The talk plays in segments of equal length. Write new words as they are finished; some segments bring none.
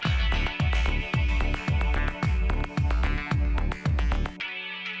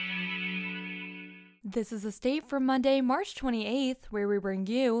This is a State for Monday, March 28th, where we bring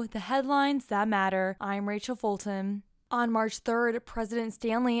you the headlines that matter. I'm Rachel Fulton. On March 3rd, President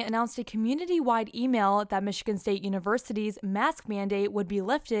Stanley announced a community-wide email that Michigan State University's mask mandate would be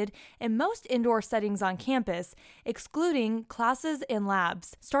lifted in most indoor settings on campus, excluding classes and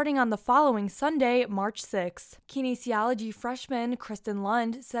labs, starting on the following Sunday, March 6th. Kinesiology freshman Kristen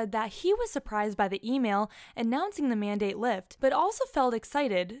Lund said that he was surprised by the email announcing the mandate lift, but also felt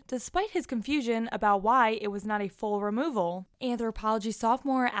excited, despite his confusion about why it was not a full removal. Anthropology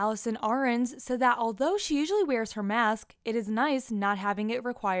sophomore Allison Ahrens said that although she usually wears her mask, it is nice not having it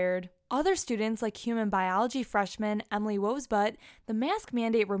required. Other students, like human biology freshman Emily Wosbutt, the mask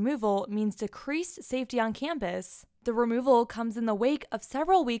mandate removal means decreased safety on campus. The removal comes in the wake of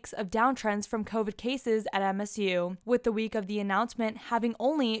several weeks of downtrends from COVID cases at MSU, with the week of the announcement having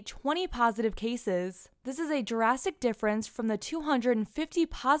only 20 positive cases. This is a drastic difference from the 250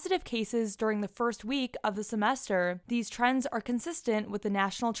 positive cases during the first week of the semester. These trends are consistent with the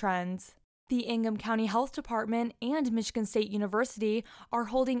national trends. The Ingham County Health Department and Michigan State University are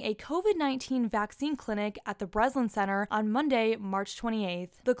holding a COVID-19 vaccine clinic at the Breslin Center on Monday, March 28th.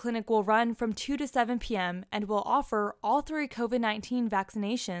 The clinic will run from 2 to 7 p.m. and will offer all 3 COVID-19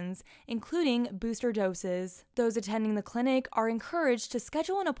 vaccinations, including booster doses. Those attending the clinic are encouraged to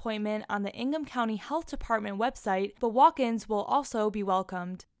schedule an appointment on the Ingham County Health Department website, but walk-ins will also be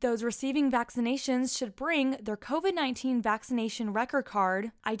welcomed. Those receiving vaccinations should bring their COVID-19 vaccination record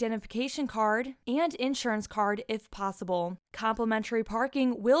card, identification card, and insurance card if possible. Complimentary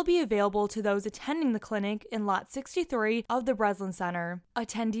parking will be available to those attending the clinic in Lot 63 of the Breslin Center.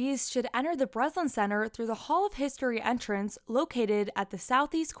 Attendees should enter the Breslin Center through the Hall of History entrance located at the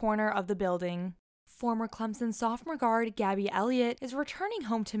southeast corner of the building. Former Clemson sophomore guard Gabby Elliott is returning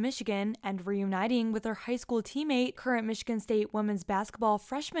home to Michigan and reuniting with her high school teammate, current Michigan State women's basketball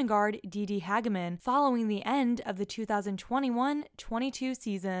freshman guard Dee Hageman, following the end of the 2021-22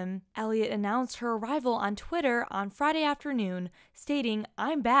 season. Elliott announced her arrival on Twitter on Friday afternoon, stating,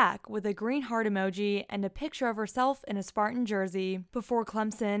 "I'm back," with a green heart emoji and a picture of herself in a Spartan jersey. Before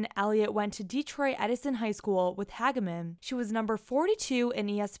Clemson, Elliott went to Detroit Edison High School with Hageman. She was number 42 in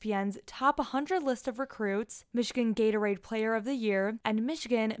ESPN's Top 100 list of recruits, Michigan Gatorade Player of the Year, and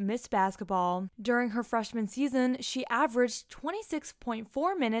Michigan Miss Basketball. During her freshman season, she averaged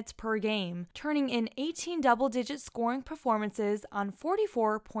 26.4 minutes per game, turning in 18 double-digit scoring performances on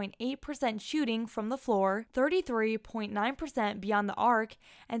 44.8% shooting from the floor, 33.9% beyond the arc,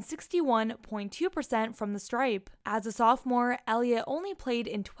 and 61.2% from the stripe. As a sophomore, Elliott only played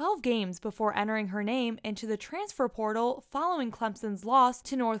in 12 games before entering her name into the transfer portal following Clemson's loss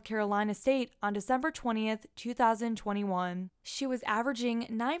to North Carolina State on December 20th, 2021. She was averaging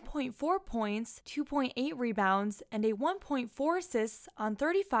 9.4 points, 2.8 rebounds, and a 1.4 assists on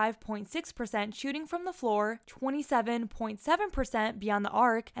 35.6% shooting from the floor, 27.7% beyond the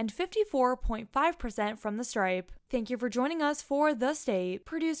arc, and 54.5% from the stripe. Thank you for joining us for The State,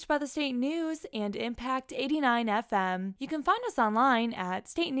 produced by the State News and Impact 89 FM. You can find us online at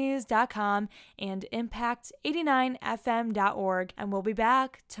statenews.com and impact89fm.org, and we'll be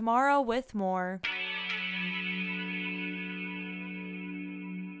back tomorrow with more.